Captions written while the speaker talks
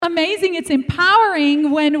amazing. It's empowering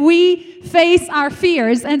when we face our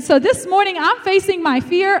fears. And so this morning, I'm facing my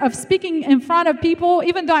fear of speaking in front of people.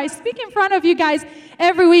 Even though I speak in front of you guys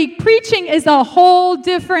every week, preaching is a whole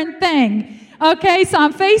different thing. Okay, so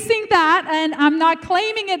I'm facing that, and I'm not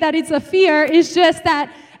claiming it that it's a fear. It's just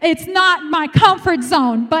that it's not my comfort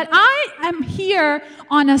zone. But I am here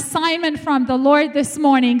on assignment from the Lord this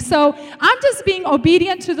morning. So I'm just being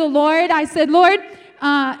obedient to the Lord. I said, Lord,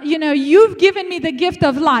 you've given me the gift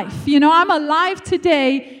of life. I'm alive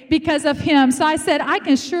today because of Him. So I said, I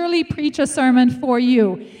can surely preach a sermon for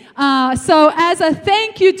you. So as a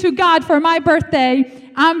thank you to God for my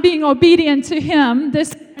birthday, I'm being obedient to Him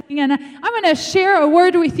this morning. And I'm going to share a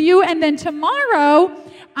word with you. And then tomorrow,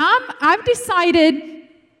 I've decided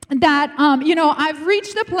that, I've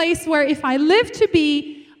reached a place where if I live to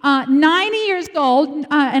be 90 years old,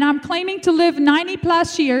 and I'm claiming to live 90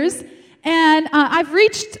 plus years, and I've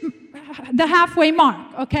reached the halfway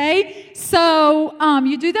mark, okay? So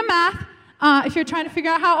you do the math if you're trying to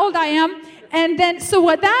figure out how old I am. And then, so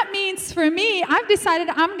what that means for me, I've decided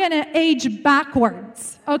I'm going to age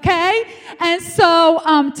backwards, okay? And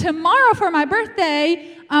so tomorrow for my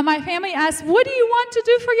birthday, my family asked, what do you want to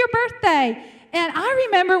do for your birthday? And I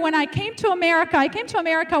remember when I came to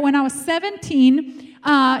America when I was 17.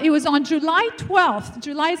 It was on July 12th.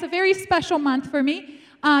 July is a very special month for me.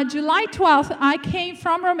 July 12th, I came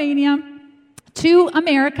from Romania to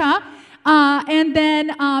America, and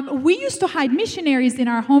then we used to hide missionaries in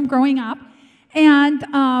our home growing up, and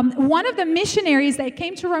one of the missionaries that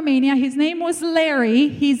came to Romania, his name was Larry.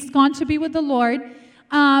 He's gone to be with the Lord,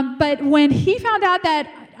 but when he found out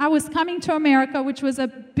that I was coming to America, which was a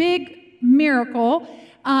big miracle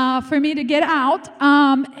for me to get out,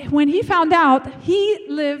 when he found out, he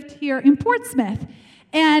lived here in Portsmouth.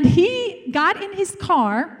 And he got in his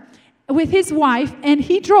car with his wife, and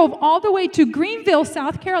he drove all the way to Greenville,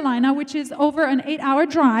 South Carolina, which is over an 8-hour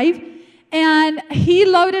drive. And he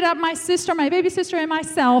loaded up my sister, my baby sister, and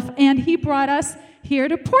myself, and he brought us here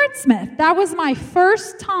to Portsmouth. That was my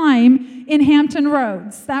first time in Hampton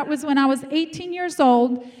Roads. That was when I was 18 years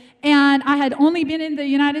old, and I had only been in the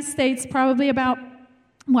United States probably about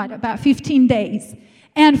 15 days.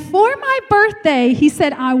 And for my birthday, he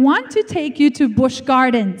said, I want to take you to Busch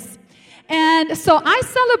Gardens. And so I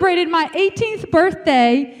celebrated my 18th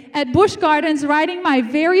birthday at Busch Gardens riding my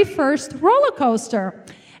very first roller coaster.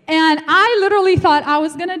 And I literally thought I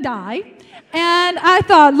was going to die. And I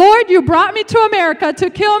thought, Lord, you brought me to America to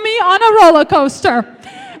kill me on a roller coaster.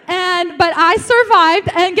 But I survived,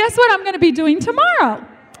 and guess what I'm going to be doing tomorrow?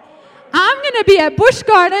 I'm going to be at Busch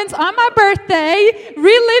Gardens on my birthday,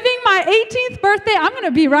 reliving my 18th birthday. I'm going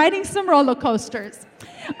to be riding some roller coasters.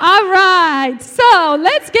 All right, so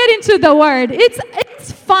let's get into the Word.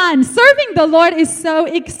 It's fun. Serving the Lord is so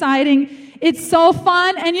exciting. It's so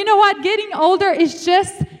fun. And you know what? Getting older is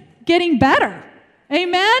just getting better.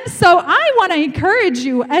 Amen? So I want to encourage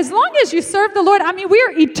you, as long as you serve the Lord, we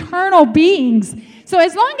are eternal beings. So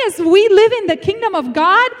as long as we live in the kingdom of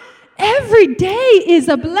God, every day is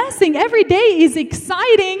a blessing. Every day is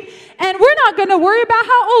exciting. And we're not going to worry about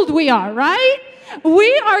how old we are, right?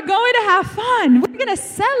 We are going to have fun. We're going to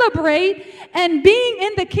celebrate and being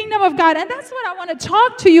in the kingdom of God. And that's what I want to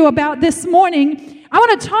talk to you about this morning. I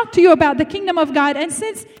want to talk to you about the kingdom of God. And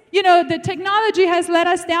since, the technology has let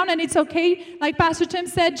us down, and it's okay, like Pastor Tim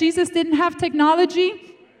said, Jesus didn't have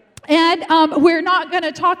technology. And we're not going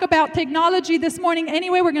to talk about technology this morning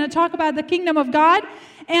anyway. We're going to talk about the kingdom of God.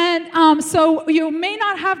 And so you may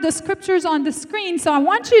not have the scriptures on the screen. So I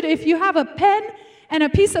want you to, if you have a pen and a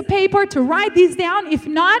piece of paper, to write these down. If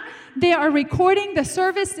not, they are recording the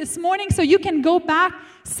service this morning. So you can go back,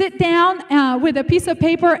 sit down with a piece of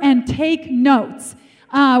paper and take notes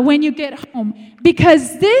when you get home.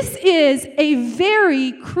 Because this is a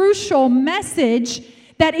very crucial message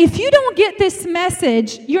that if you don't get this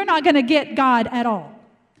message, you're not going to get God at all.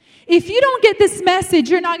 If you don't get this message,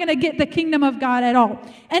 you're not going to get the kingdom of God at all.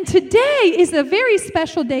 And today is a very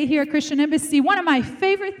special day here at Christian Embassy. One of my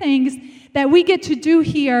favorite things that we get to do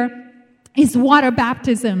here is water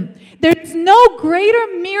baptism. There's no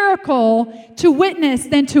greater miracle to witness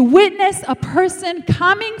than to witness a person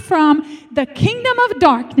coming from the kingdom of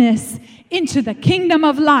darkness into the kingdom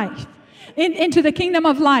of light. Into the kingdom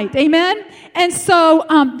of light. Amen? And so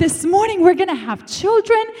this morning we're going to have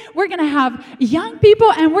children, we're going to have young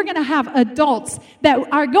people, and we're going to have adults that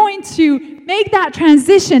are going to make that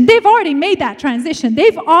transition. They've already made that transition.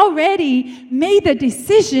 They've already made the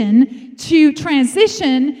decision to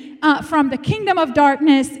transition from the kingdom of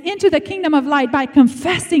darkness into the kingdom of light by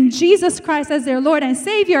confessing Jesus Christ as their Lord and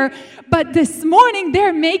Savior. But this morning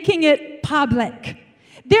they're making it public.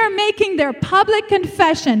 They're making their public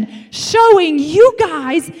confession, showing you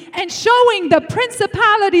guys and showing the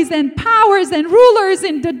principalities and powers and rulers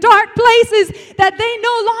in the dark places that they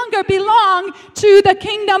no longer belong to the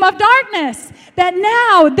kingdom of darkness, that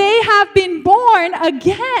now they have been born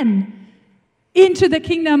again into the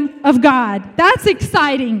kingdom of God. That's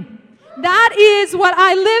exciting. That is what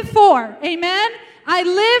I live for. Amen? I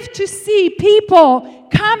live to see people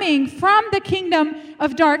coming from the kingdom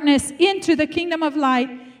of darkness into the kingdom of light.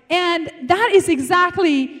 And that is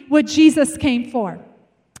exactly what Jesus came for.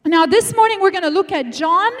 Now, this morning we're going to look at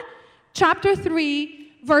John chapter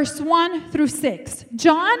 3, verse 1 through 6.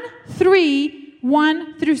 John 3,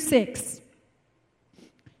 1 through 6.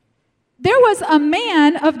 There was a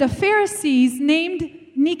man of the Pharisees named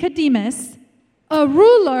Nicodemus, a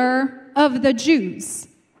ruler of the Jews.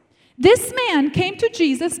 This man came to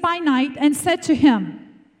Jesus by night and said to him,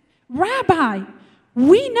 "Rabbi,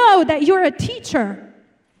 we know that you're a teacher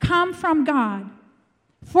come from God,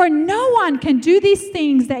 for no one can do these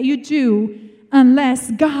things that you do unless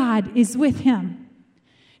God is with him."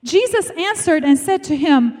 Jesus answered and said to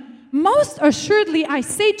him, "Most assuredly I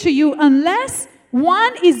say to you, unless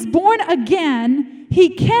one is born again, he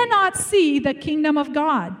cannot see the kingdom of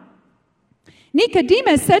God."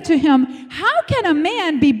 Nicodemus said to him, "How can a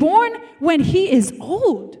man be born when he is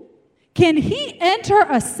old? Can he enter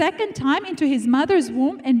a second time into his mother's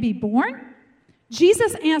womb and be born?"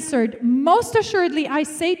 Jesus answered, "Most assuredly I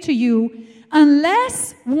say to you,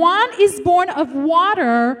 unless one is born of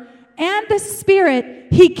water and the Spirit,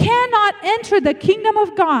 he cannot enter the kingdom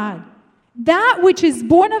of God. That which is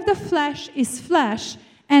born of the flesh is flesh,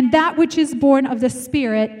 and that which is born of the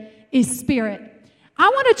Spirit is spirit." I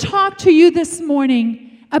want to talk to you this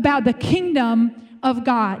morning about the kingdom of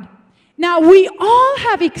God. Now, we all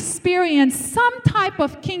have experienced some type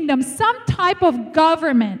of kingdom, some type of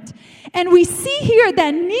government. And we see here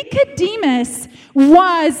that Nicodemus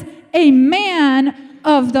was a man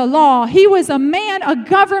of the law. He was a man, a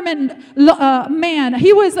government man.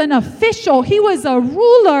 He was an official. He was a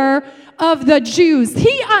ruler of the Jews.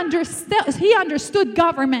 He understood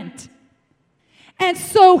government. And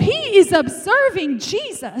so he is observing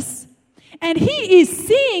Jesus, and he is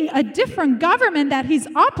seeing a different government that he's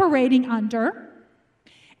operating under.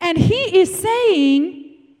 And he is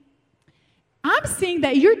saying, "I'm seeing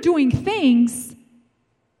that you're doing things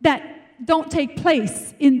that don't take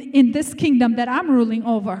place in this kingdom that I'm ruling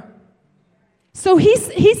over." So he's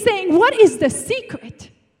saying, what is the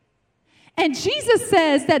secret? And Jesus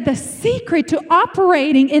says that the secret to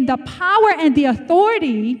operating in the power and the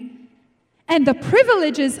authority and the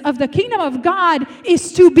privileges of the kingdom of God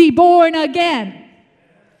is to be born again.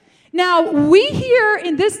 Now, we hear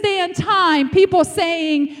in this day and time people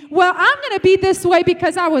saying, "Well, I'm going to be this way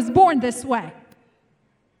because I was born this way."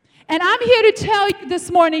 And I'm here to tell you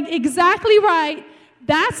this morning, exactly right.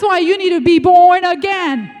 That's why you need to be born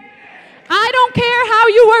again. I don't care how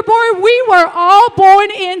you were born. We were all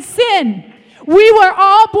born in sin. We were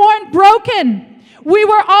all born broken. We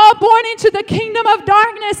were all born into the kingdom of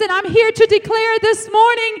darkness, and I'm here to declare this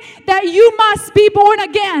morning that you must be born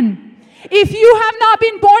again. If you have not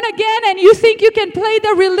been born again and you think you can play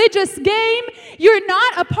the religious game, you're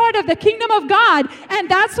not a part of the kingdom of God, and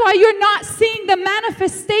that's why you're not seeing the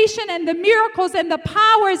manifestation and the miracles and the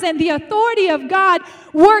powers and the authority of God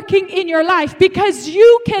working in your life, because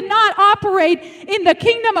you cannot operate in the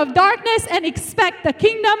kingdom of darkness and expect the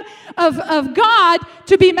kingdom of God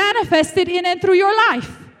to be manifested in and through your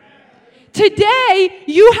life. Today,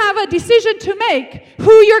 you have a decision to make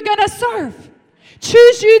who you're going to serve.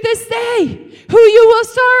 Choose you this day who you will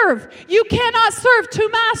serve. You cannot serve two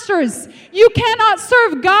masters. You cannot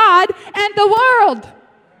serve God and the world.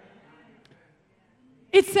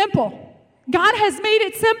 It's simple. God has made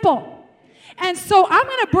it simple. And so I'm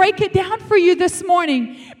going to break it down for you this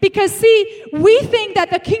morning, because, see, we think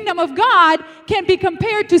that the kingdom of God can be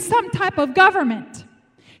compared to some type of government.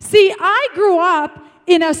 See, I grew up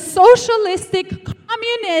in a socialistic,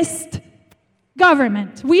 communist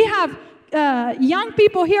government. We have young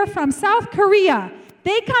people here from South Korea.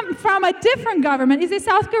 They come from a different government. Is it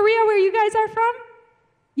South Korea where you guys are from?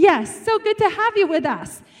 Yes, so good to have you with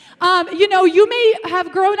us. You may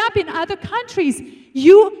have grown up in other countries.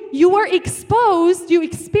 You were exposed, you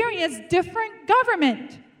experienced different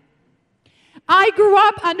government. I grew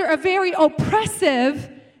up under a very oppressive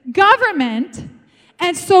government,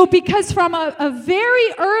 and so because from a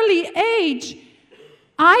very early age,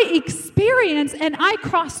 I experienced and I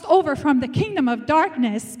crossed over from the kingdom of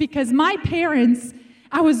darkness, because my parents,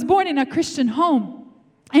 I was born in a Christian home,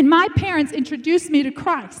 and my parents introduced me to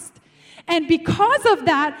Christ. And because of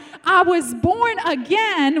that, I was born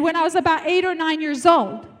again when I was about 8 or 9 years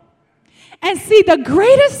old. And see, the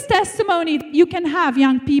greatest testimony that you can have,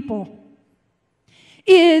 young people,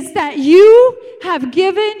 is that you have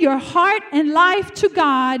given your heart and life to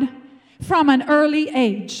God from an early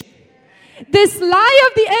age. This lie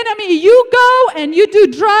of the enemy, you go and you do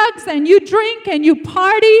drugs and you drink and you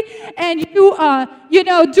party and you do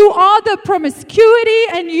all the promiscuity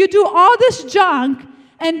and you do all this junk,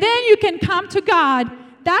 and then you can come to God.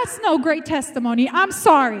 That's no great testimony. I'm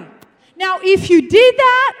sorry. Now, if you did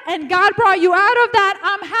that and God brought you out of that,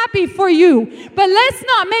 I'm happy for you. But let's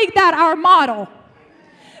not make that our model.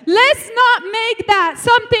 Let's not make that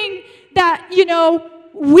something that,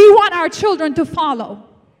 we want our children to follow.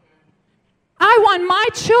 I want my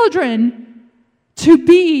children to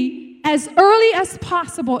be as early as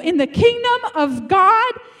possible in the kingdom of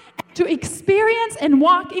God, to experience and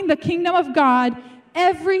walk in the kingdom of God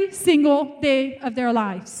every single day of their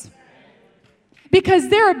lives. Because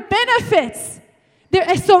there are benefits.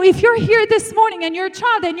 So if you're here this morning and you're a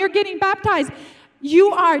child and you're getting baptized,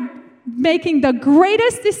 you are making the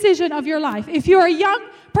greatest decision of your life. If you're a young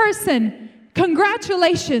person,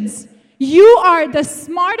 congratulations. You are the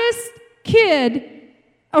smartest kid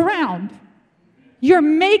around. You're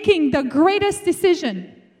making the greatest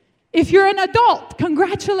decision. If you're an adult,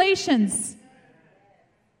 congratulations.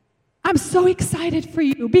 I'm so excited for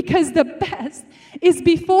you because the best is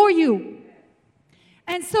before you.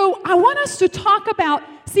 And so I want us to talk about,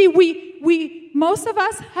 we most of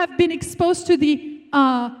us have been exposed to the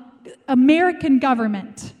American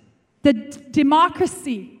government, the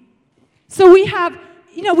democracy. So we have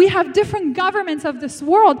different governments of this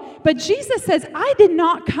world, but Jesus says, I did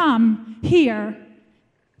not come here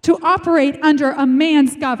to operate under a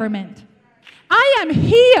man's government. I am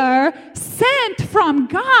here sent from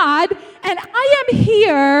God, and I am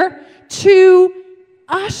here to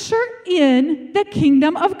usher in the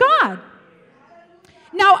kingdom of God.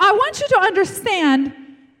 Now, I want you to understand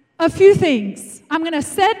a few things. I'm going to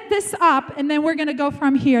set this up, and then we're going to go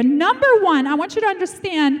from here. Number one, I want you to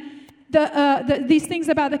understand these things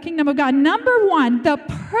about the kingdom of God. Number one, the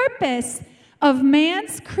purpose of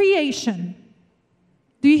man's creation.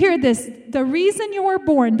 Do you hear this? The reason you were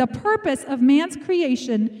born, the purpose of man's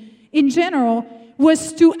creation in general,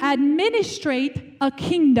 was to administrate a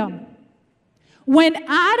kingdom. When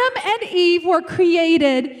Adam and Eve were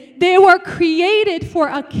created, they were created for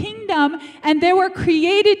a kingdom, and they were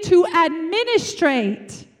created to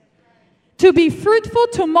administrate, to be fruitful,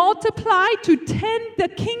 to multiply, to tend the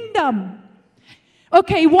kingdom.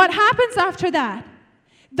 Okay, what happens after that?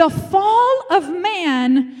 The fall of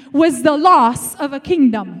man was the loss of a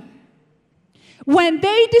kingdom. When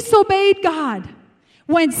they disobeyed God,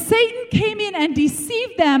 when Satan came in and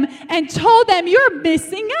deceived them and told them, you're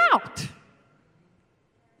missing out.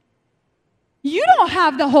 You don't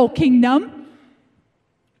have the whole kingdom.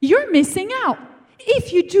 You're missing out.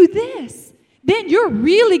 If you do this, then you're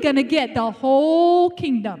really going to get the whole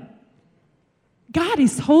kingdom. God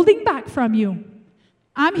is holding back from you.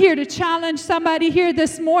 I'm here to challenge somebody here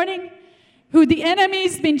this morning who the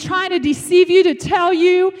enemy's been trying to deceive you, to tell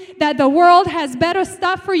you that the world has better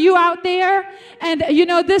stuff for you out there. And,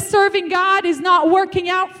 this serving God is not working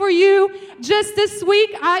out for you. Just this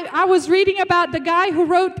week, I was reading about the guy who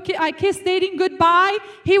wrote I Kissed Dating Goodbye.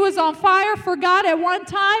 He was on fire for God at one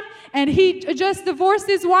time, and he just divorced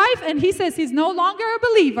his wife, and he says he's no longer a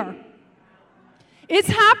believer. It's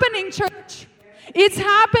happening, church. It's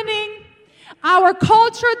happening. Our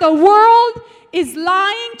culture, the world, is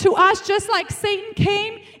lying to us, just like Satan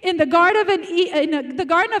came in the Garden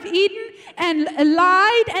of Eden and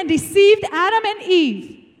lied and deceived Adam and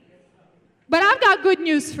Eve. But I've got good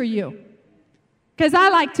news for you, because I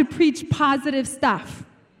like to preach positive stuff.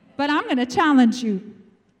 But I'm going to challenge you.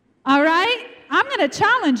 All right? I'm going to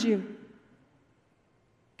challenge you,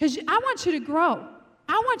 because I want you to grow.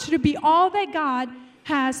 I want you to be all that God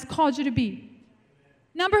has called you to be.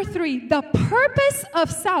 Number 3, the purpose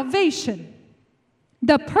of salvation.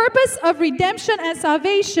 The purpose of redemption and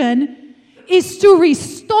salvation is to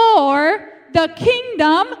restore the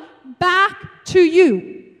kingdom back to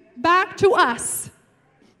you, back to us.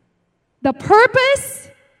 The purpose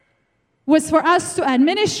was for us to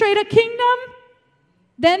administrate a kingdom,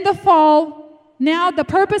 then the fall. Now the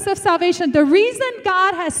purpose of salvation, the reason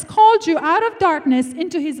God has called you out of darkness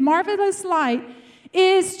into his marvelous light,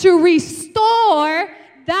 is to restore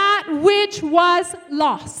that which was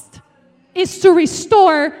lost. Is to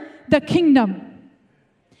restore the kingdom.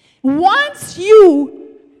 Once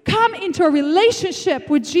you come into a relationship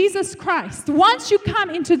with Jesus Christ, once you come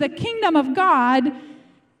into the kingdom of God,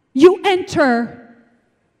 you enter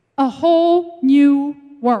a whole new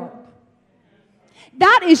world.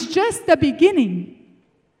 That is just the beginning.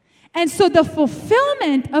 And so the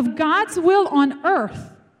fulfillment of God's will on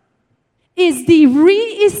earth is the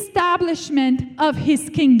reestablishment of his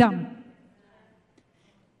kingdom.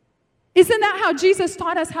 Isn't that how Jesus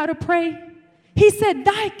taught us how to pray? He said,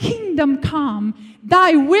 thy kingdom come,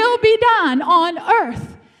 thy will be done on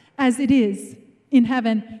earth as it is in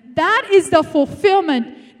heaven. That is the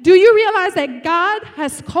fulfillment. Do you realize that God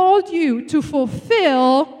has called you to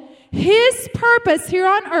fulfill his purpose here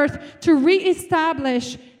on earth to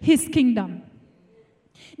reestablish his kingdom?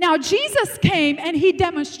 Now, Jesus came and he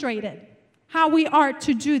demonstrated how we are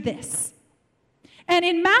to do this. And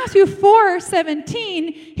in Matthew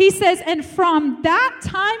 4:17, he says, and from that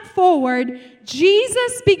time forward,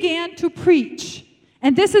 Jesus began to preach.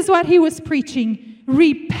 And this is what he was preaching.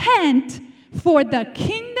 Repent, for the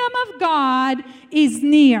kingdom of God is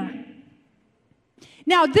near.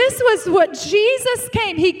 Now, this was what Jesus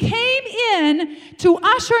came. He came in to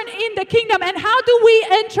usher in the kingdom. And how do we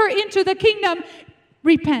enter into the kingdom?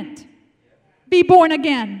 Repent. Be born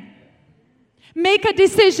again. Make a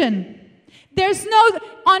decision. There's no,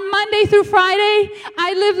 on Monday through Friday,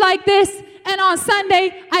 I live like this, and on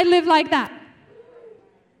Sunday, I live like that.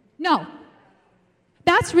 No.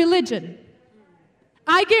 That's religion.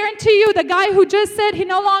 I guarantee you, the guy who just said he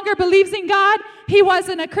no longer believes in God, he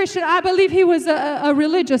wasn't a Christian. I believe he was a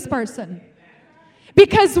religious person.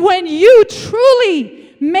 Because when you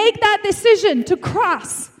truly make that decision to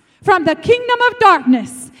cross from the kingdom of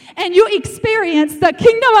darkness and you experience the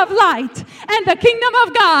kingdom of light and the kingdom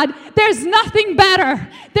of God, there's nothing better.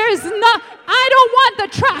 I don't want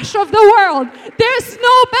the trash of the world. There's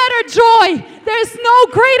no better joy. There's no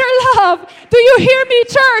greater love. Do you hear me,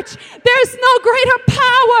 church? There's no greater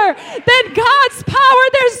power than God's power.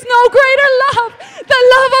 There's no greater love. The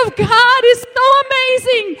love of God is so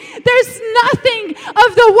amazing. There's nothing of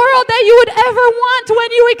the world that you would ever want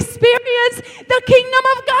when you experience the kingdom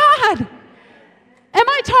of God. Am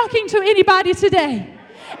I talking to anybody today?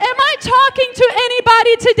 Am I talking to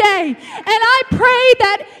anybody today? And I pray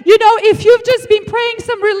that, if you've just been playing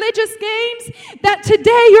some religious games, that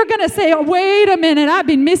today you're going to say, oh, wait a minute, I've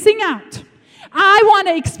been missing out. I want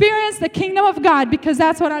to experience the kingdom of God because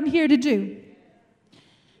that's what I'm here to do.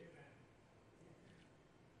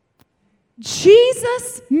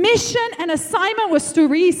 Jesus' mission and assignment was to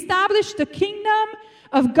reestablish the kingdom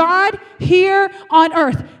of God here on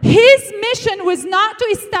earth. His mission was not to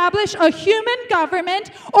establish a human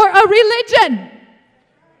government or a religion.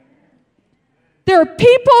 There are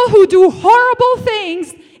people who do horrible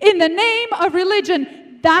things in the name of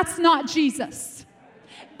religion. That's not Jesus.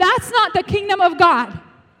 That's not the kingdom of God.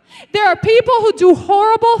 There are people who do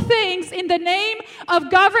horrible things in the name of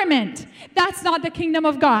government. That's not the kingdom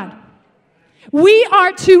of God. We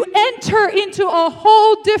are to enter into a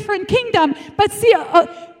whole different kingdom. But see,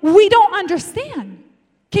 we don't understand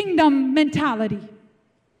kingdom mentality.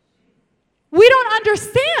 We don't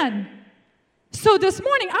understand. So this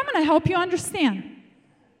morning, I'm going to help you understand.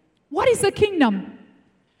 What is a kingdom?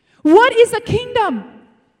 What is a kingdom?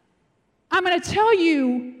 I'm going to tell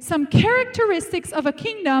you some characteristics of a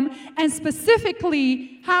kingdom and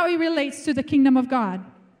specifically how it relates to the kingdom of God.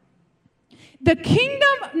 The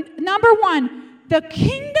kingdom, number one,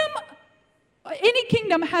 any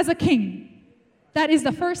kingdom has a king. That is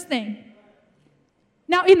the first thing.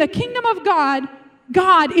 Now, in the kingdom of God,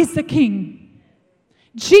 God is the king.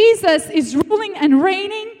 Jesus is ruling and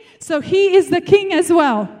reigning, so he is the king as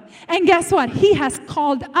well. And guess what? He has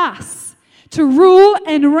called us to rule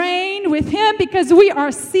and reign with him because we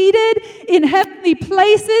are seated in heavenly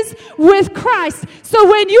places with Christ. So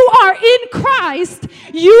when you are in Christ,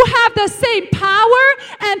 you have the same power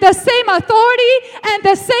and the same authority and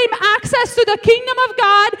the same access to the kingdom of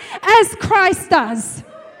God as Christ does.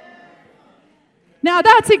 Now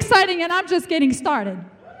that's exciting, and I'm just getting started.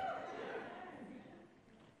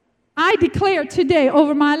 I declare today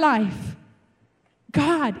over my life,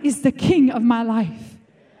 God is the king of my life.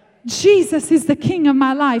 Jesus is the king of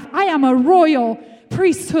my life. I am a royal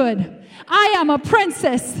priesthood. I am a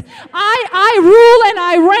princess. I rule and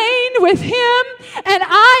I reign with him, and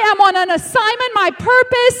I am on an assignment. My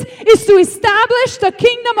purpose is to establish the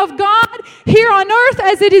kingdom of God here on earth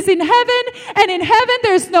as it is in heaven. And in heaven,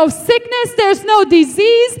 there's no sickness, there's no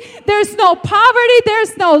disease, there's no poverty,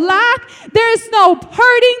 there's no lack, there's no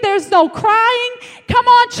hurting, there's no crying. Come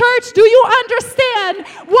on, church, do you understand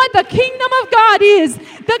what the kingdom of God is?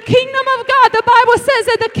 The kingdom of God, the Bible says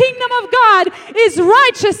that the kingdom of God is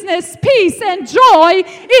righteousness, peace, and joy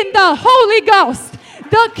in the Holy Ghost.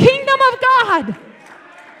 The kingdom of God.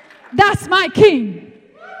 That's my king.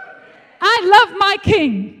 I love my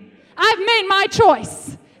king. I've made my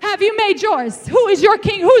choice. Have you made yours? Who is your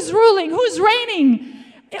king? Who's ruling? Who's reigning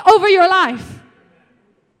over your life?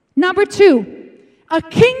 Number 2, a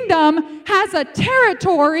kingdom has a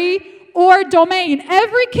territory or domain.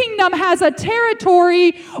 Every kingdom has a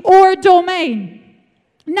territory or domain.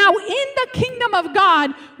 Now, in the kingdom of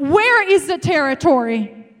God, where is the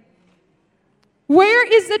territory? Where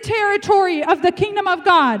is the territory of the kingdom of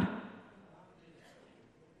God?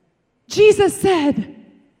 Jesus said,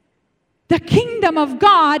 the kingdom of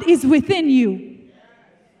God is within you.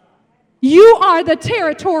 You are the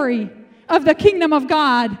territory of the kingdom of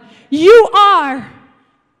God. You are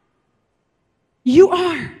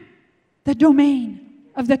the domain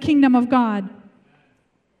of the kingdom of God.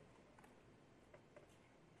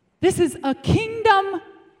 This is a kingdom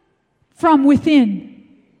from within.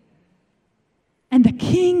 And the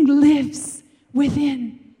king lives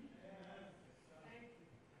within.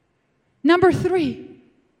 Number 3,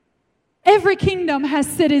 every kingdom has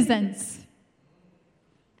citizens.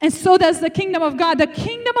 And so does the kingdom of God. The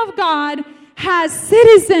kingdom of God has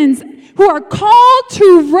citizens who are called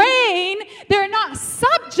to reign. They're not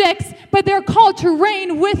subjects, but they're called to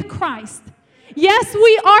reign with Christ. Yes,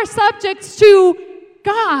 we are subjects to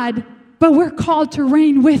God, but we're called to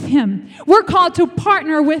reign with Him. We're called to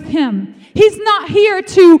partner with Him. He's not here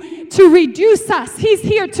to reduce us. He's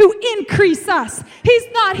here to increase us. He's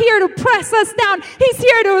not here to press us down. He's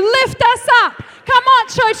here to lift us up. Come on,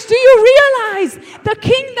 church, do you realize the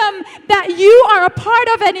kingdom that you are a part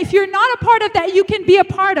of? And if you're not a part of that, you can be a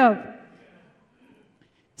part of.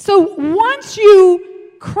 So once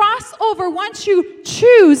you cross over, once you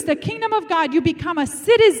choose the kingdom of God, you become a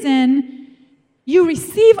citizen. You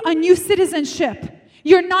receive a new citizenship.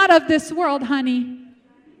 You're not of this world, honey.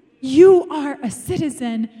 You are a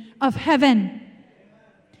citizen of heaven.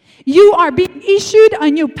 You are being issued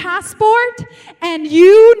a new passport, and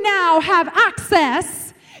you now have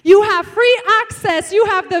access. You have free access. You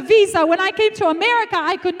have the visa. When I came to America,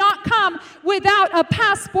 I could not come without a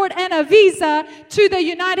passport and a visa to the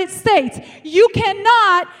United States. You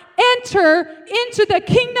cannot enter into the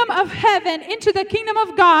kingdom of heaven, into the kingdom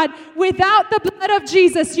of God, without the blood of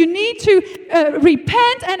Jesus. You need to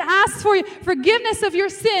repent and ask for forgiveness of your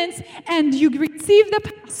sins, and you receive the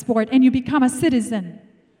passport and you become a citizen.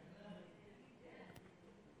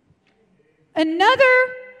 Another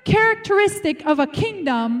characteristic of a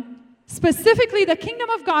kingdom, specifically the kingdom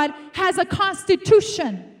of God, has a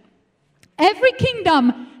constitution. Every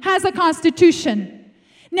kingdom has a constitution.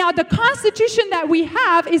 Now, the constitution that we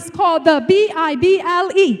have is called the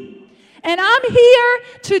Bible. And I'm here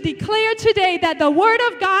to declare today that the word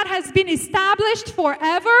of God has been established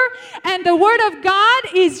forever. And the word of God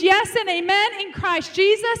is yes and amen in Christ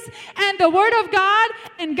Jesus. And the word of God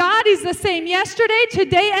and God is the same yesterday,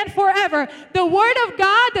 today, and forever. The word of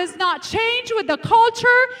God does not change with the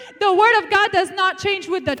culture. The word of God does not change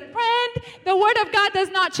with the trend. The word of God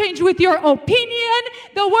does not change with your opinion.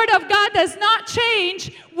 The word of God does not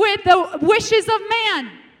change with the wishes of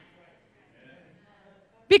man.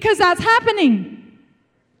 Because that's happening.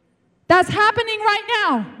 That's happening right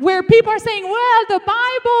now, where people are saying, well, the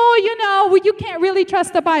Bible, you can't really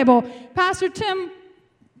trust the Bible. Pastor Tim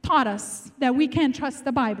taught us that we can trust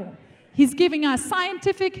the Bible. He's giving us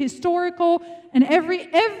scientific, historical, and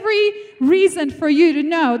every reason for you to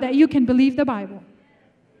know that you can believe the Bible.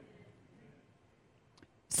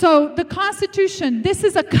 So the Constitution, this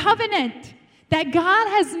is a covenant that God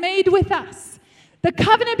has made with us. The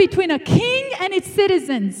covenant between a king and its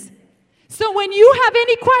citizens. So when you have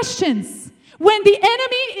any questions, when the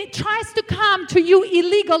enemy tries to come to you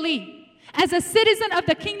illegally, as a citizen of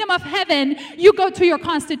the kingdom of heaven, you go to your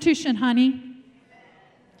constitution, honey.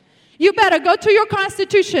 You better go to your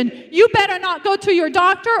constitution. You better not go to your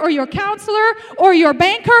doctor or your counselor or your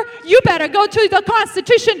banker. You better go to the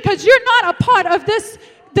constitution, because you're not a part of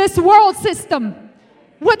this world system.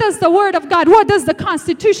 What does the word of God, what does the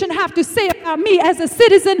Constitution have to say about me as a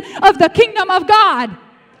citizen of the kingdom of God?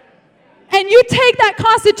 And you take that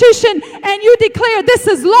Constitution and you declare this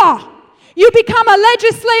is law. You become a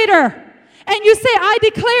legislator. And you say, I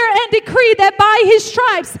declare and decree that by His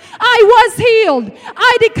stripes I was healed.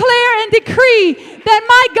 I declare and decree that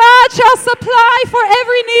my God shall supply for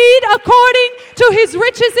every need according to His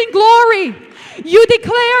riches in glory. You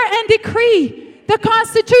declare and decree the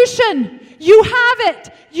Constitution. You have it.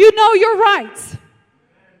 You know your rights.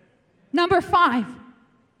 Number 5,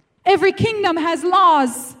 every kingdom has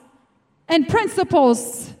laws and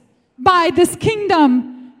principles by this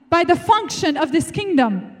kingdom, by the function of this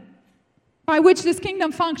kingdom, by which this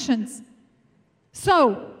kingdom functions.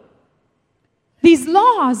 So, these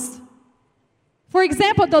laws, for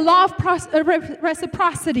example, the law of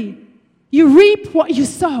reciprocity. You reap what you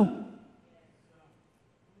sow.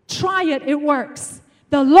 Try it, it works.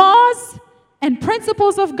 The laws and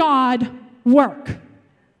principles of God work.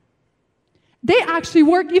 They actually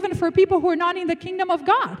work even for people who are not in the kingdom of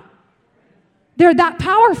God. They're that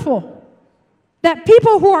powerful that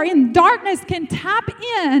people who are in darkness can tap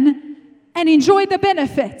in and enjoy the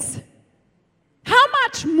benefits. How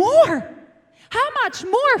much more? How much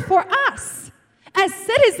more for us as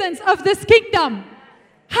citizens of this kingdom?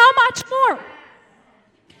 How much more?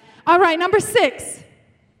 All right, number 6.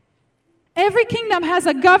 Every kingdom has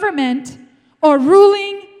a government or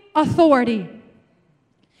ruling authority.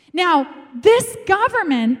 Now, this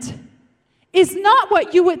government is not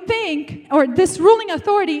what you would think, or this ruling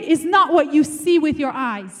authority is not what you see with your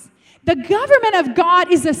eyes. The government of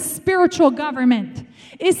God is a spiritual government.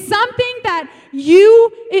 It's something that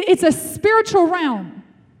it's a spiritual realm.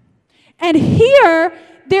 And here,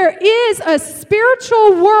 there is a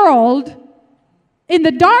spiritual world in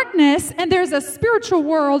the darkness, and there's a spiritual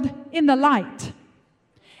world in the light.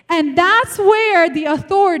 And that's where the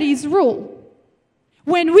authorities rule.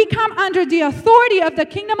 When we come under the authority of the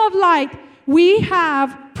kingdom of light, we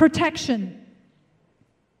have protection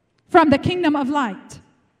from the kingdom of light.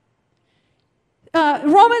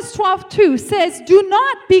 Romans 12:2 says, "Do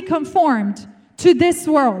not be conformed to this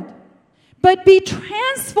world, but be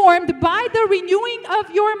transformed by the renewing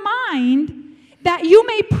of your mind, that you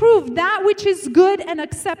may prove that which is good and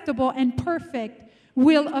acceptable and perfect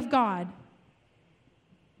will of God."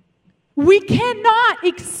 We cannot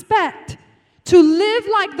expect to live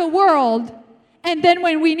like the world, and then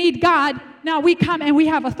when we need God, now we come and we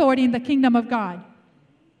have authority in the kingdom of God.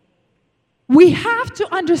 We have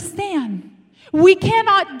to understand we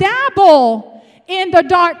cannot dabble in the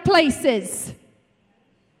dark places.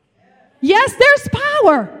 Yes, there's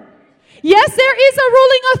power. Yes, there is a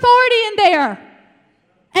ruling authority in there.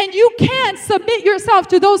 And you can submit yourself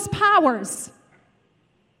to those powers.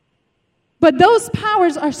 But those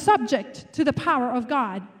powers are subject to the power of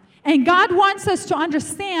God. And God wants us to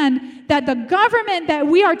understand that the government that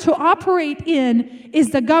we are to operate in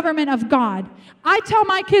is the government of God. I tell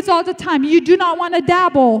my kids all the time, you do not want to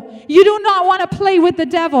dabble. You do not want to play with the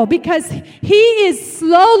devil, because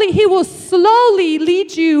he will slowly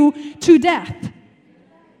lead you to death.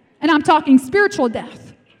 And I'm talking spiritual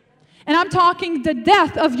death. And I'm talking the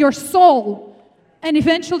death of your soul and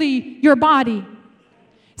eventually your body.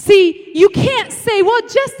 See, you can't say, well,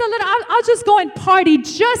 just a little, I'll just go and party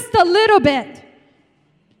just a little bit.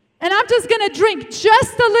 And I'm just going to drink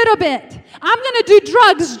just a little bit. I'm going to do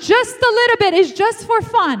drugs just a little bit. It's just for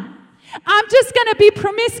fun. I'm just going to be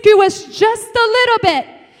promiscuous just a little bit.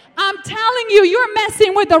 I'm telling you, you're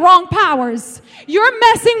messing with the wrong powers. You're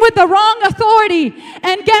messing with the wrong authority.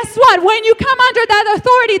 And guess what? When you come under that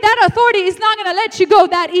authority is not going to let you go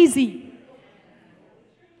that easy.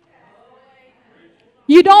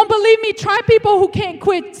 You don't believe me? Try people who can't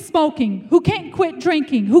quit smoking, who can't quit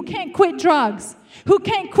drinking, who can't quit drugs, who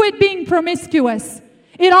can't quit being promiscuous.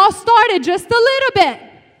 It all started just a little bit.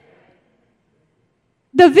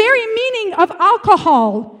 The very meaning of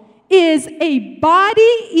alcohol is a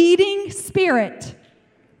body-eating spirit.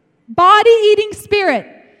 Body-eating spirit.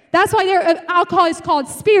 That's why alcohol is called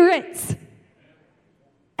spirits.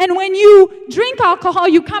 And when you drink alcohol,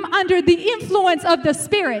 you come under the influence of the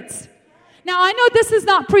spirits. Now, I know this is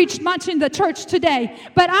not preached much in the church today,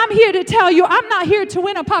 but I'm here to tell you, I'm not here to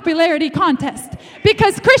win a popularity contest,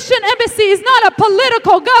 because Christian Embassy is not a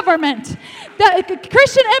political government. The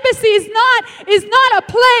Christian Embassy is not a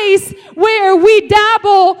place where we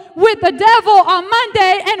dabble with the devil on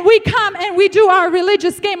Monday and we come and we do our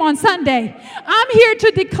religious game on Sunday. I'm here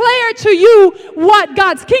to declare to you what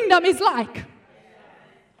God's kingdom is like.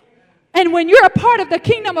 And when you're a part of the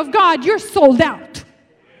kingdom of God, you're sold out.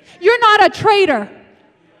 You're not a traitor.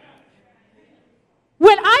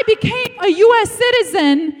 When I became a U.S.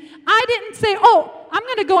 citizen, I didn't say, oh, I'm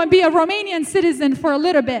going to go and be a Romanian citizen for a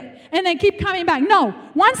little bit and then keep coming back. No.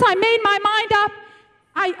 Once I made my mind up,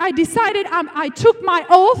 I decided, I took my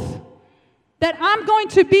oath that I'm going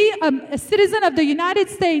to be a citizen of the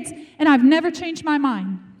United States, and I've never changed my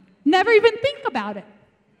mind. Never even think about it.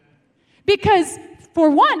 Because,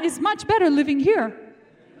 for one, it's much better living here.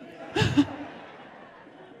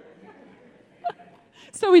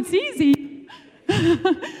 So it's easy. But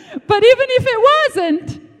even if it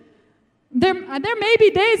wasn't, there may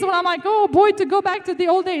be days when I'm like, oh boy, to go back to the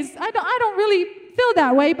old days. I don't really feel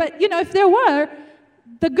that way, but if there were,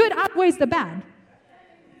 the good outweighs the bad.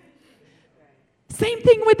 Same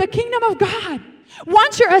thing with the kingdom of God.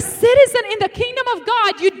 Once you're a citizen in the kingdom of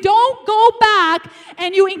God, you don't go back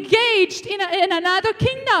and you engaged in another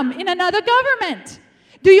kingdom, in another government.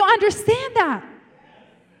 Do you understand that?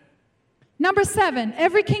 Number 7,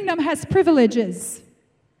 every kingdom has privileges.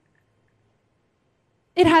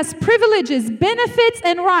 It has privileges, benefits,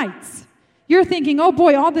 and rights. You're thinking, oh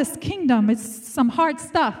boy, all this kingdom is some hard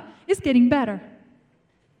stuff. It's getting better.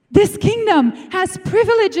 This kingdom has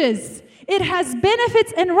privileges. It has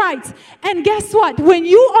benefits and rights. And guess what? When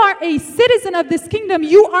you are a citizen of this kingdom,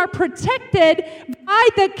 you are protected by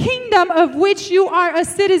the kingdom of which you are a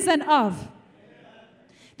citizen of.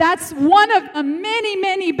 That's one of the many,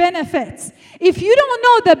 many benefits. If you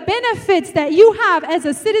don't know the benefits that you have as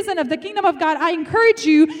a citizen of the kingdom of God, I encourage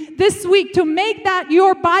you this week to make that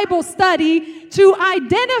your Bible study to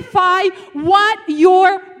identify what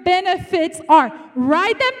your benefits are.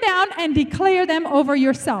 Write them down and declare them over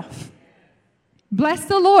yourself. Bless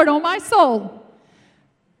the Lord, oh my soul.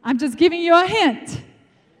 I'm just giving you a hint.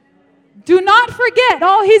 Do not forget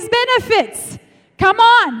all his benefits. Come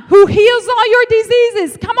on, who heals all your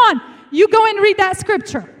diseases. Come on, you go and read that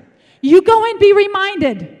scripture. You go and be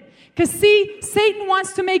reminded. Because see, Satan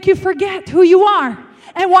wants to make you forget who you are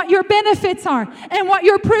and what your benefits are and what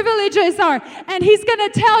your privileges are. And he's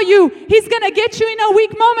going to tell you, he's going to get you in a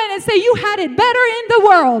weak moment and say, you had it better in the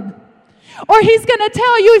world. Or he's going to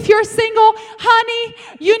tell you if you're single, honey,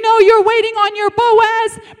 you know you're waiting on your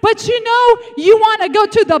Boaz, but you know you want to go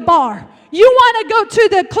to the bar. You want to go to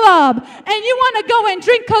the club, and you want to go and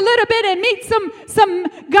drink a little bit and meet some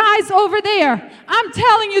guys over there. I'm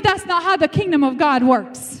telling you, that's not how the kingdom of God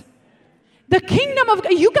works. The kingdom of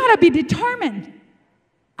God, you got to be determined.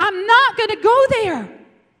 I'm not going to go there.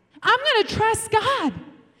 I'm going to trust God.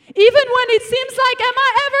 Even when it seems like, am I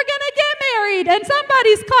ever going to get married? And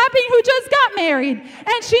somebody's clapping who just got married,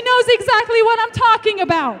 and she knows exactly what I'm talking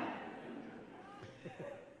about.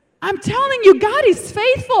 I'm telling you, God is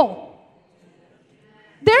faithful.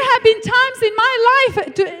 There have been times in my life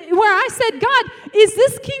where I said, God, is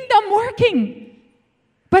this kingdom working?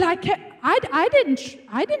 But I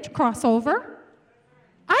didn't cross over.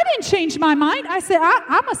 I didn't change my mind. I said,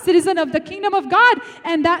 I'm a citizen of the kingdom of God,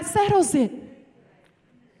 and that settles it.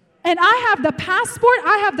 And I have the passport,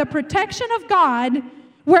 I have the protection of God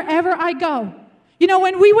wherever I go. You know,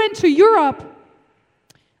 when we went to Europe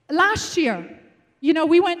last year, you know,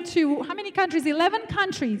 we went to how many countries? 11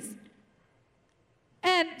 countries.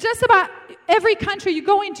 And just about every country you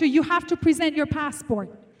go into, you have to present your passport.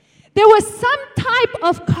 There was some type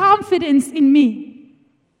of confidence in me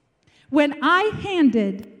when I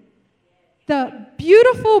handed the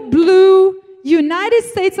beautiful blue United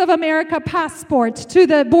States of America passport to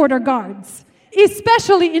the border guards,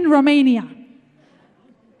 especially in Romania.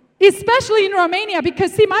 Especially in Romania,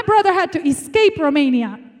 because see, my brother had to escape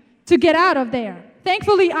Romania to get out of there.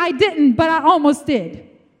 Thankfully, I didn't, but I almost did.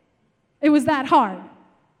 It was that hard.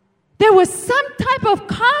 There was some type of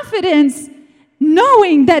confidence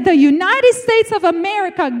knowing that the United States of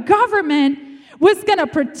America government was going to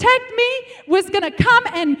protect me, was going to come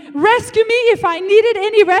and rescue me if I needed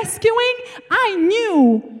any rescuing. I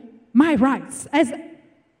knew my rights as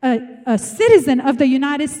a citizen of the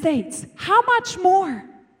United States. How much more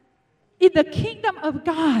in the kingdom of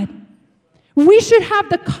God? We should have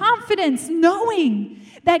the confidence knowing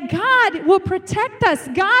that God will protect us.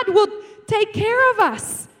 God will take care of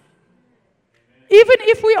us. Even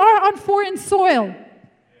if we are on foreign soil.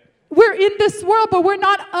 We're in this world, but we're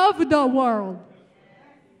not of the world.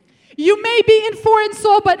 You may be in foreign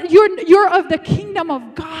soil, but you're of the kingdom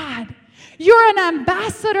of God. You're an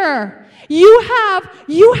ambassador. You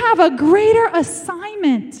have a greater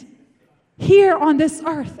assignment here on this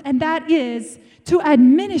earth, and that is to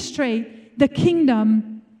administrate the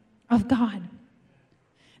kingdom of God.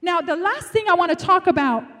 Now, the last thing I want to talk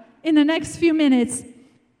about in the next few minutes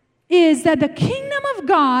is that the kingdom of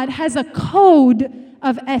God has a code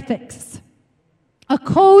of ethics. A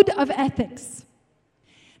code of ethics.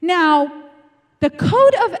 Now, the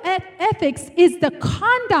code of ethics is the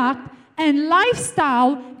conduct and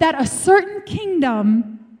lifestyle that a certain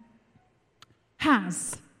kingdom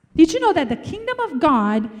has. Did you know that the kingdom of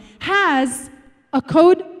God has a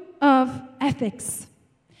code of ethics?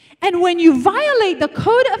 And when you violate the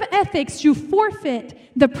code of ethics, you forfeit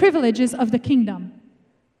the privileges of the kingdom.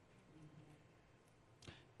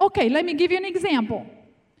 Okay, let me give you an example.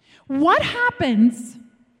 What happens?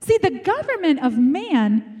 See, the government of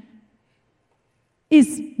man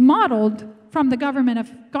is modeled from the government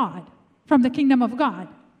of God, from the kingdom of God.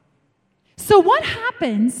 So what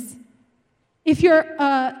happens if you're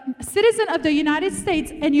a citizen of the United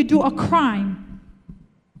States and you do a crime?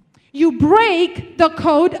 You break the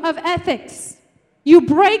code of ethics. You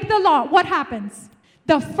break the law. What happens?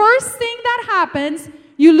 The first thing that happens,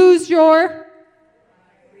 you lose your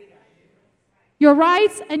your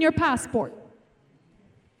rights, and your passport.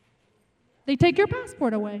 They take your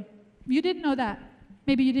passport away. You didn't know that.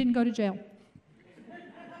 Maybe you didn't go to jail.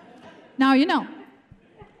 Now you know.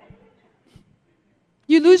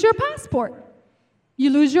 You lose your passport. You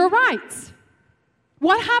lose your rights.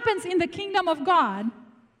 What happens in the kingdom of God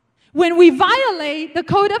when we violate the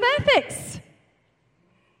code of ethics?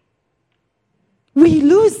 We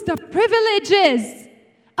lose the privileges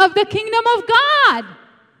of the kingdom of God.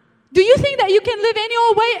 Do you think that you can live any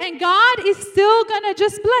old way and God is still going to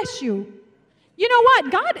just bless you? You know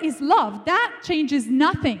what? God is love. That changes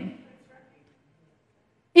nothing.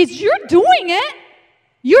 It's you're doing it.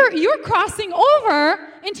 You're crossing over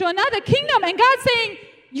into another kingdom, and God's saying,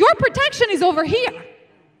 your protection is over here,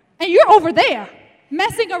 and you're over there,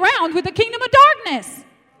 messing around with the kingdom of darkness.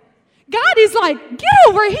 God is like, get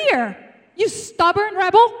over here, you stubborn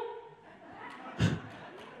rebel.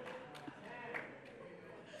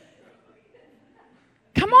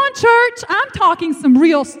 Come on, church, I'm talking some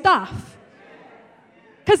real stuff,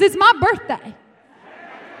 because it's my birthday.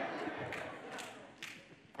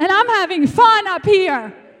 And I'm having fun up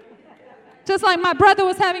here. Just like my brother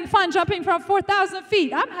was having fun jumping from 4,000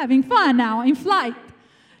 feet. I'm having fun now in flight.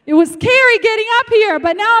 It was scary getting up here,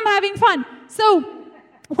 but now I'm having fun. So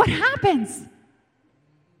what happens?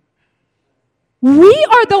 We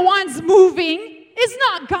are the ones moving. It's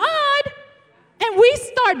not God. And we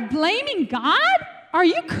start blaming God? Are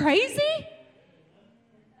you crazy?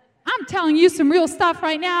 I'm telling you some real stuff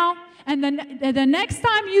right now. And then the next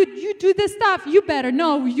time you do this stuff, you better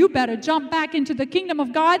jump back into the kingdom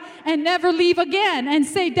of God and never leave again and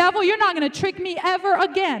say, devil, you're not going to trick me ever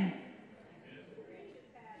again.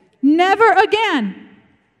 Never again.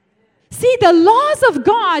 See, the laws of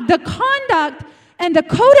God, the conduct and the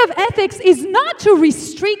code of ethics is not to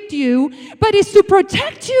restrict you, but is to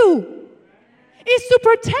protect you. It's to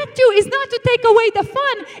protect you. It's not to take away the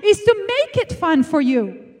fun. It's to make it fun for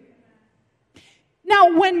you.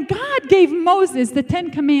 Now, when God gave Moses the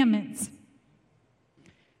 10 Commandments,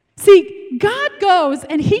 see, God goes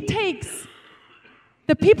and he takes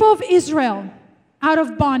the people of Israel out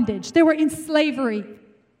of bondage. They were in slavery.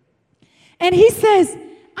 And he says,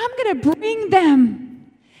 I'm going to bring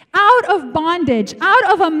them out of bondage,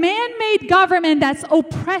 out of a man-made government that's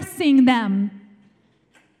oppressing them.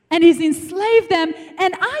 And he's enslaved them,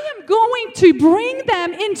 and I am going to bring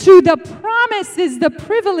them into the promises, the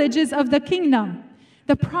privileges of the kingdom,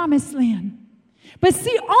 the promised land. But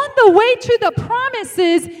see, on the way to the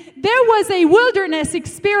promises, there was a wilderness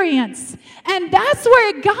experience. And that's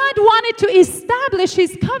where God wanted to establish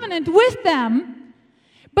his covenant with them.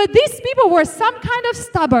 But these people were some kind of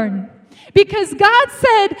stubborn. Because God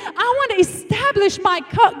said, I want to establish my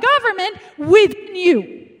government within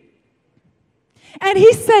you. And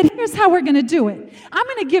he said, here's how we're going to do it. I'm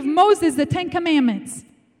going to give Moses the 10 Commandments.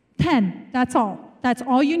 10, that's all. That's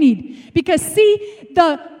all you need. Because see,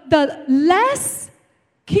 the less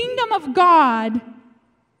kingdom of God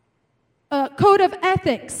code of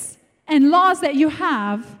ethics and laws that you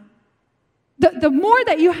have, the more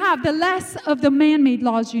that you have, the less of the man-made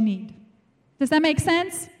laws you need. Does that make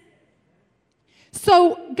sense?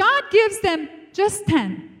 So God gives them just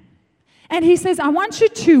 10. And he says, I want you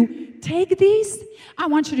to take these. I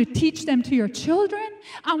want you to teach them to your children.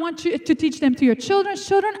 I want you to teach them to your children's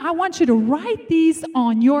children. I want you to write these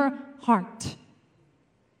on your heart.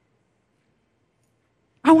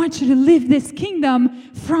 I want you to live this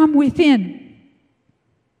kingdom from within.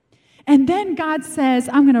 And then God says,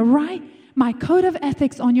 I'm going to write my code of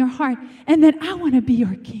ethics on your heart. And then I want to be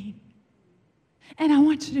your king. And I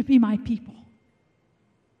want you to be my people.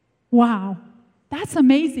 Wow. That's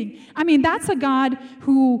amazing. I mean, that's a God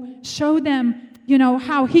who showed them,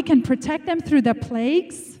 how he can protect them through the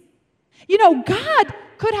plagues. God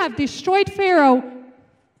could have destroyed Pharaoh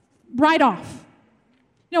right off.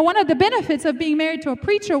 One of the benefits of being married to a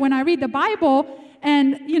preacher, when I read the Bible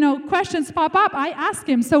and, questions pop up, I ask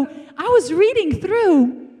him. So I was reading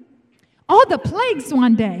through all the plagues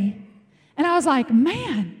one day, and I was like,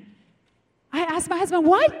 man, I asked my husband,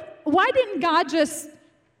 why didn't God just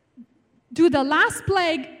do the last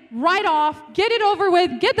plague right off, get it over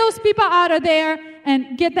with, get those people out of there,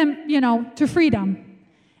 and get them, to freedom?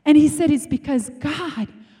 And he said it's because God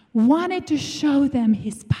wanted to show them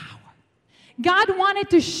his power. God wanted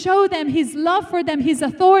to show them his love for them, his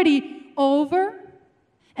authority over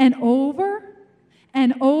and over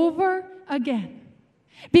and over again.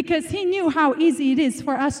 Because he knew how easy it is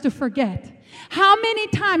for us to forget. How many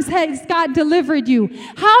times has God delivered you?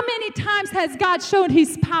 How many times has God shown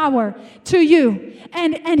his power to you?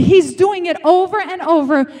 And he's doing it over and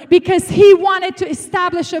over because he wanted to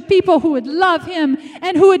establish a people who would love him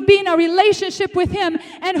and who would be in a relationship with him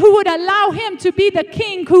and who would allow him to be the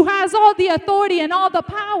king who has all the authority and all the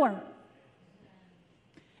power.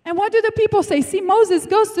 And what do the people say? See, Moses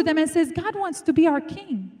goes to them and says, God wants to be our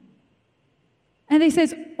king. And they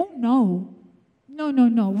says, oh, no.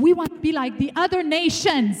 No. We want to be like the other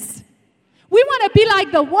nations. We want to be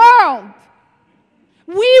like the world.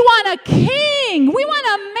 We want a king. We want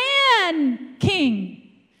a man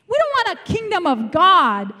king. We don't want a kingdom of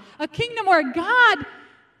God, a kingdom where God,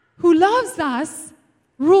 who loves us,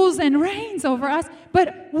 rules and reigns over us,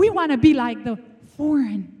 but we want to be like the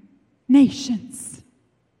foreign nations.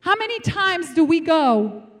 How many times do we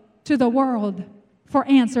go to the world for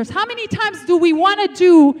answers? How many times do we want to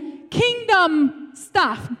do kingdom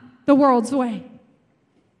stuff the world's way?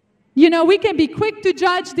 You know, we can be quick to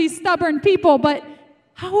judge these stubborn people, but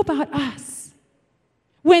how about us?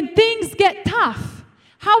 When things get tough,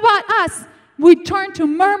 how about us? We turn to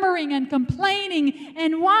murmuring and complaining,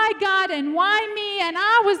 and why God, and why me, and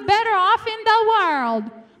I was better off in the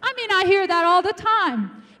world. I mean, I hear that all the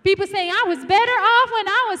time. People saying, I was better off when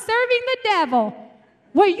I was serving the devil.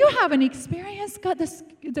 Well, you haven't experienced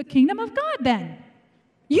the kingdom of God then.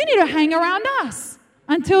 You need to hang around us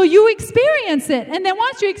until you experience it. And then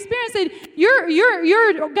once you experience it,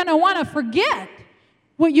 you're going to want to forget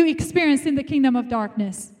what you experienced in the kingdom of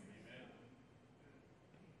darkness.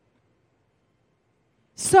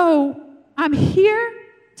 So I'm here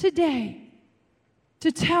today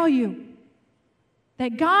to tell you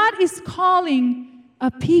that God is calling a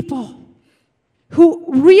people who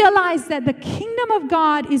realize that the kingdom of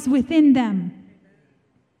God is within them.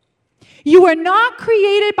 You are not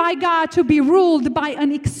created by God to be ruled by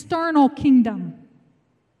an external kingdom.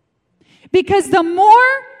 Because the more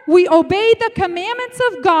we obey the commandments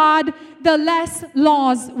of God, the less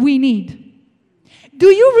laws we need. Do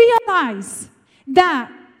you realize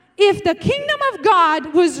that if the kingdom of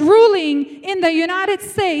God was ruling in the United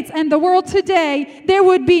States and the world today, there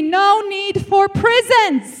would be no need for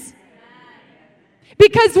prisons?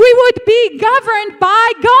 Because we would be governed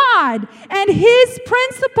by God and his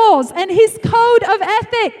principles and his code of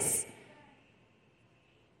ethics.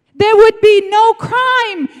 There would be no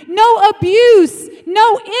crime, no abuse,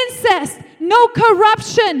 no incest, no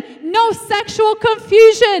corruption, no sexual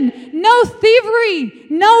confusion, no thievery,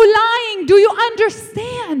 no lying. Do you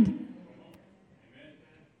understand?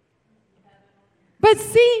 But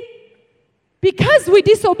see, because we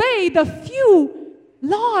disobey the few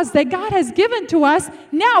laws that God has given to us,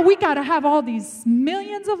 now we got to have all these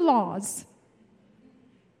millions of laws.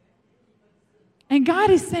 And God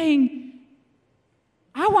is saying,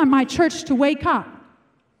 I want my church to wake up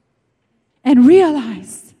and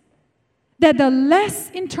realize that the less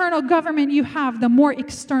internal government you have, the more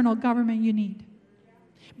external government you need.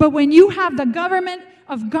 But when you have the government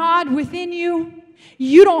of God within you,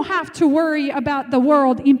 you don't have to worry about the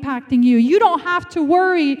world impacting you. You don't have to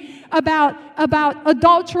worry about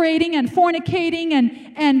adulterating and fornicating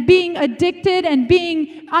and being addicted and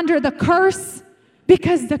being under the curse,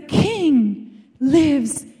 because the King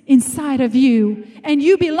lives inside of you and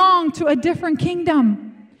you belong to a different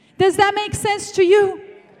kingdom. Does that make sense to you?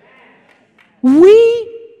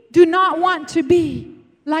 We do not want to be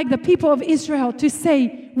like the people of Israel to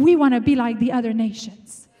say we want to be like the other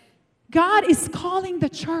nations. God is calling the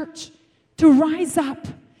church to rise up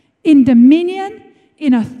in dominion,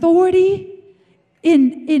 in authority,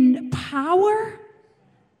 in power,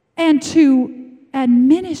 and to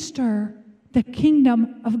administer the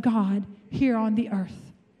kingdom of God here on the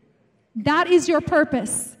earth. That is your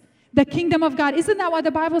purpose, the kingdom of God. Isn't that what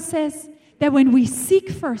the Bible says? That when we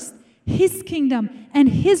seek first his kingdom and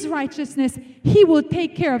his righteousness, he will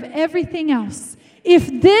take care of everything else.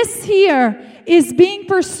 If this here is being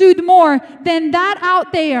pursued more than that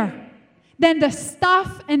out there, then the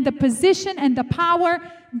stuff and the position and the power,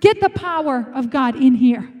 get the power of God in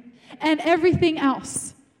here. And everything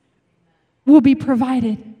else will be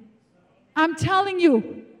provided. I'm telling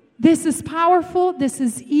you, this is powerful, this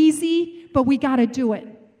is easy, but we got to do it.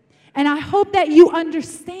 And I hope that you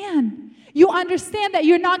understand. You understand that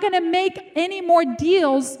you're not going to make any more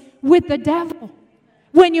deals with the devil.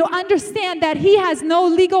 When you understand that he has no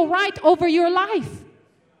legal right over your life.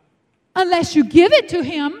 Unless you give it to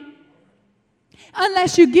him.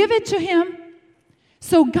 Unless you give it to him.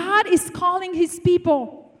 So God is calling his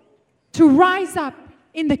people to rise up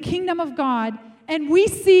in the kingdom of God. And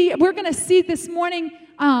we're going to see this morning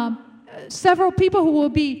several people who will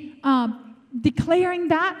be declaring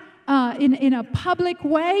that in a public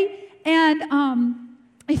way. And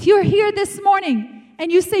if you're here this morning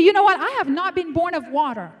and you say, you know what, I have not been born of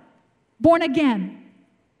water, born again.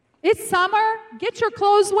 It's summer, get your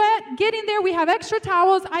clothes wet, get in there. We have extra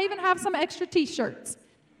towels. I even have some extra t-shirts.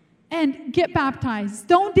 And get baptized.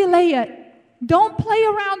 Don't delay it. Don't play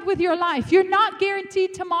around with your life. You're not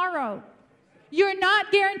guaranteed tomorrow. You're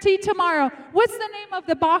not guaranteed tomorrow. What's the name of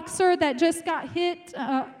the boxer that just got hit?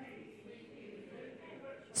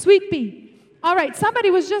 Sweet Pea. All right,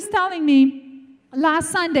 somebody was just telling me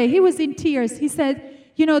last Sunday, he was in tears. He said,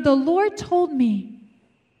 you know, the Lord told me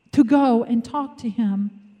to go and talk to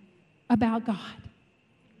him about God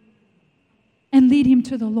and lead him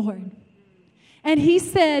to the Lord. And he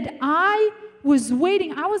said, I was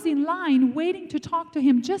in line waiting to talk to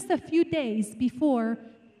him just a few days before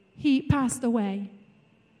he passed away.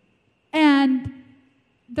 And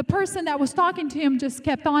the person that was talking to him just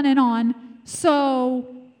kept on and on. So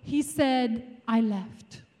he said, I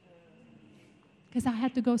left because I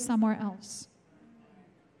had to go somewhere else.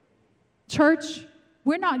 Church,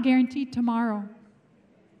 we're not guaranteed tomorrow.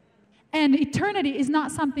 And eternity is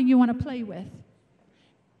not something you want to play with.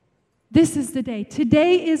 This is the day.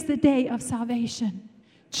 Today is the day of salvation.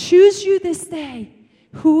 Choose you this day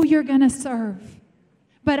who you're going to serve.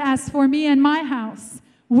 But as for me and my house,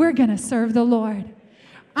 we're going to serve the Lord.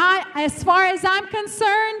 As far as I'm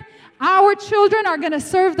concerned, our children are going to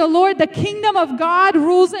serve the Lord. The kingdom of God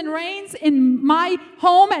rules and reigns in my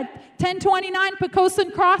home at 1029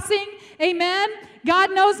 Pocosin Crossing. Amen.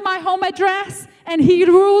 God knows my home address, and he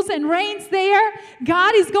rules and reigns there.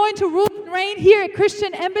 God is going to rule and reign here at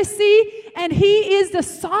Christian Embassy, and he is the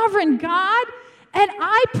sovereign God. And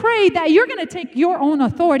I pray that you're going to take your own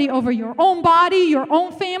authority over your own body, your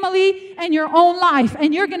own family, and your own life.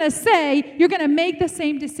 And you're going to say, you're going to make the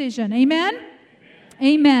same decision. Amen?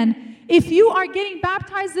 Amen. If you are getting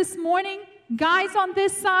baptized this morning, guys on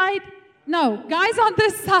this side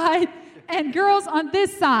and girls on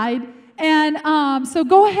this side. And so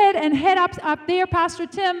go ahead and head up there. Pastor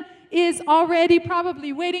Tim is already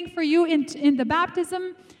probably waiting for you in the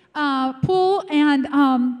baptism pool. And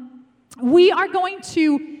we are going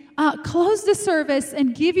to close the service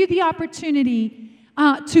and give you the opportunity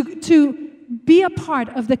to be a part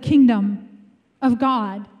of the kingdom of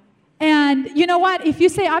God. And you know what? If you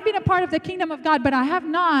say, I've been a part of the kingdom of God, but I have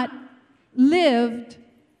not lived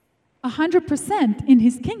 100% in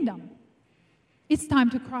his kingdom, it's time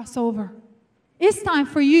to cross over. It's time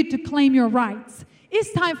for you to claim your rights.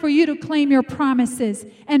 It's time for you to claim your promises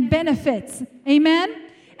and benefits. Amen?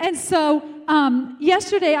 And so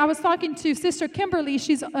yesterday I was talking to Sister Kimberly.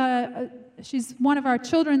 She's one of our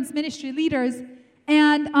children's ministry leaders.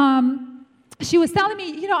 And she was telling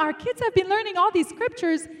me, you know, our kids have been learning all these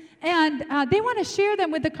scriptures, and they want to share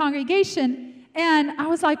them with the congregation. And I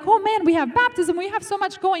was like, oh, man, we have baptism. We have so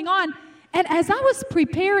much going on. And as I was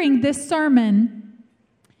preparing this sermon,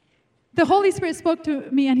 the Holy Spirit spoke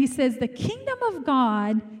to me, and he says, the kingdom of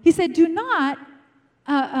God, he said, do not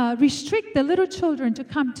restrict the little children to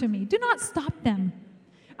come to me. Do not stop them.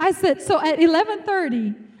 I said, so at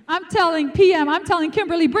 11:30, I'm telling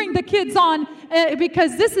Kimberly, bring the kids on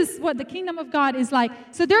because this is what the kingdom of God is like.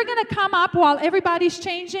 So they're going to come up while everybody's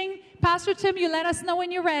changing. Pastor Tim, you let us know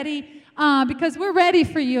when you're ready because we're ready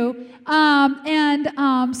for you.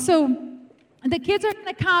 So the kids are going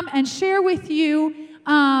to come and share with you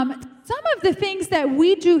some of the things that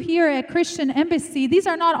we do here at Christian Embassy. These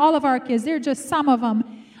are not all of our kids. They're just some of them.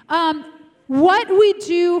 What we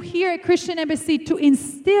do here at Christian Embassy to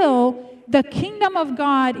instill the kingdom of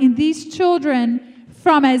God in these children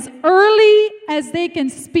from as early as they can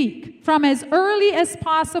speak, from as early as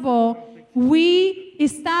possible, we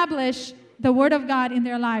establish the Word of God in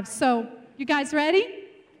their lives. So, you guys ready?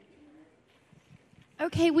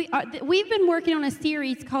 Okay, we've been working on a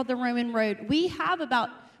series called The Roman Road. We've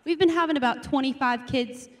been having about 20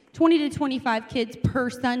 to 25 kids per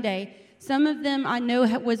Sunday. Some of them I know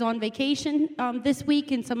was on vacation this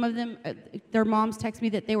week, and some of them, their moms text me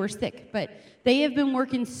that they were sick. But they have been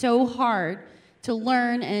working so hard to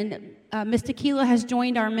learn, and Miss Tequila has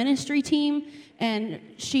joined our ministry team, and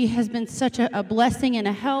she has been such a blessing and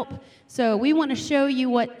a help. So we want to show you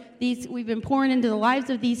what we've been pouring into the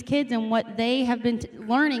lives of these kids and what they have been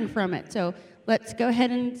learning from it. So let's go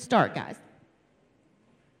ahead and start, guys.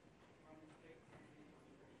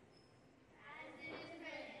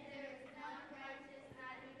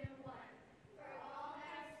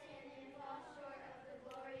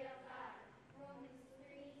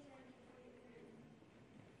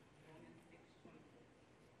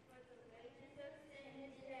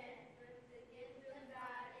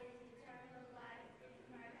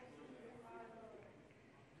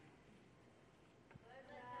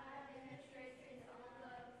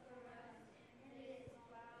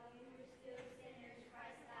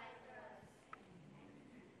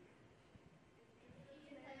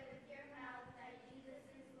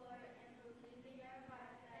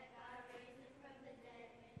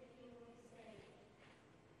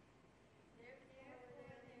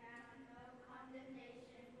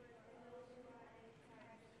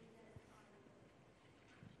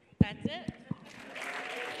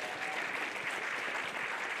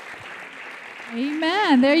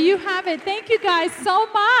 Amen. There you have it. Thank you guys so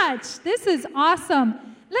much. This is awesome.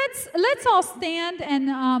 Let's all stand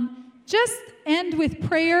and just end with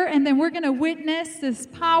prayer, and then we're going to witness this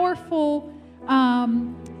powerful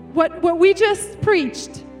what we just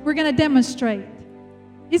preached. We're going to demonstrate.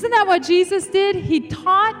 Isn't that what Jesus did? He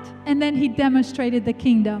taught and then he demonstrated the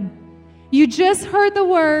kingdom. You just heard the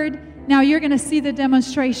word. Now you're going to see the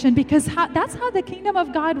demonstration, because that's how the kingdom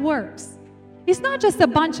of God works. It's not just a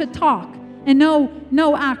bunch of talk and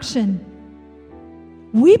no action.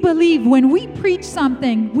 We believe when we preach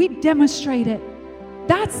something, we demonstrate it.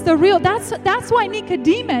 That's why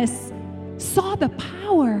Nicodemus saw the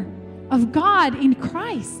power of God in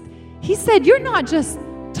Christ. He said, you're not just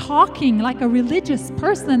talking like a religious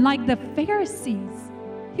person, like the Pharisees.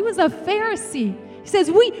 He was a Pharisee. He says,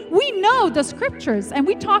 we know the scriptures and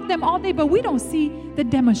we talk them all day, but we don't see the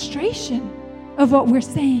demonstration of what we're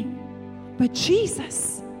saying. But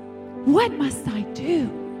Jesus, what must I do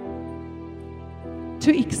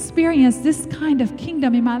to experience this kind of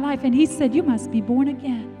kingdom in my life? And he said, you must be born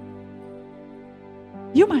again.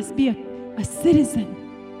 You must be a citizen.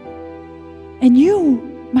 And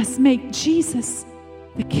you must make Jesus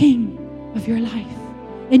the king of your life.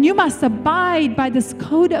 And you must abide by this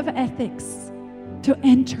code of ethics to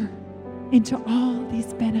enter into all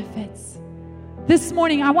these benefits. This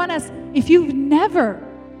morning, I want us, if you've never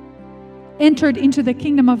entered into the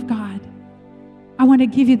kingdom of God, I want to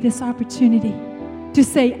give you this opportunity to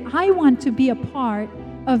say, I want to be a part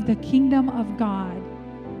of the kingdom of God,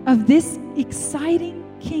 of this exciting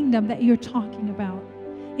kingdom that you're talking about.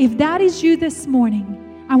 If that is you this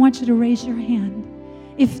morning, I want you to raise your hand.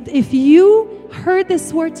 If you heard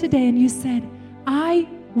this word today and you said, I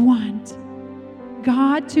want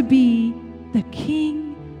God to be the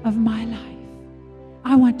king of my life,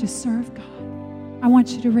 I want to serve God, I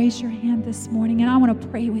want you to raise your hand this morning, and I want to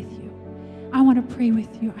pray with you. I want to pray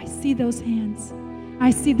with you. I see those hands.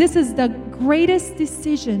 I see this is the greatest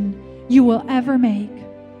decision you will ever make.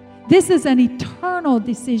 This is an eternal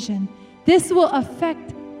decision. This will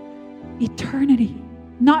affect eternity,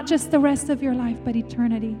 not just the rest of your life, but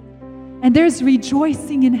eternity. And there's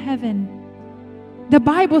rejoicing in heaven. The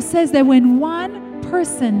Bible says that when one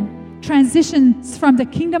person transitions from the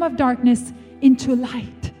kingdom of darkness into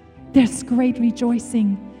light, there's great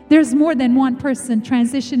rejoicing. There's more than one person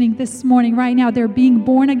transitioning this morning. Right now, they're being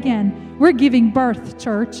born again. We're giving birth,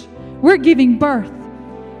 church. We're giving birth.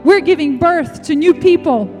 We're giving birth to new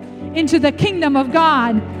people into the kingdom of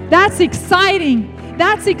God. That's exciting.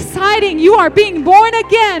 That's exciting. You are being born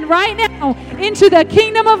again right now into the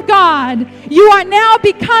kingdom of God. You are now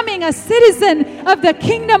becoming a citizen of the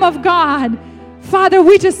kingdom of God. Father,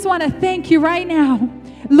 we just want to thank you right now,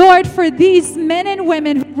 Lord, for these men and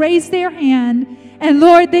women who raised their hand. And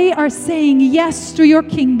Lord, they are saying yes to your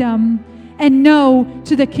kingdom and no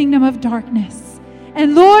to the kingdom of darkness.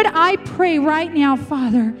 And Lord, I pray right now,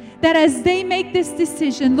 Father, that as they make this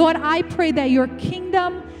decision, Lord, I pray that your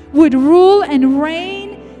kingdom would rule and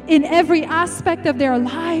reign in every aspect of their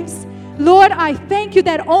lives. Lord, I thank you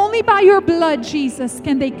that only by your blood, Jesus,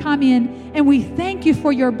 can they come in. And we thank you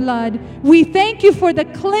for your blood. We thank you for the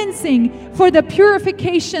cleansing, for the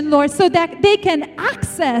purification, Lord, so that they can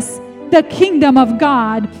access the kingdom of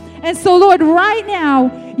God. And so, Lord, right now,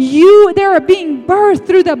 they are being birthed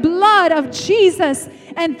through the blood of Jesus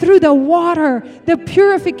and through the water, the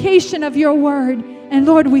purification of your word. And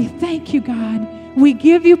Lord, we thank you, God. We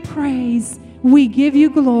give you praise. We give you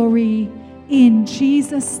glory in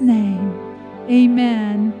Jesus' name.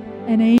 Amen and amen.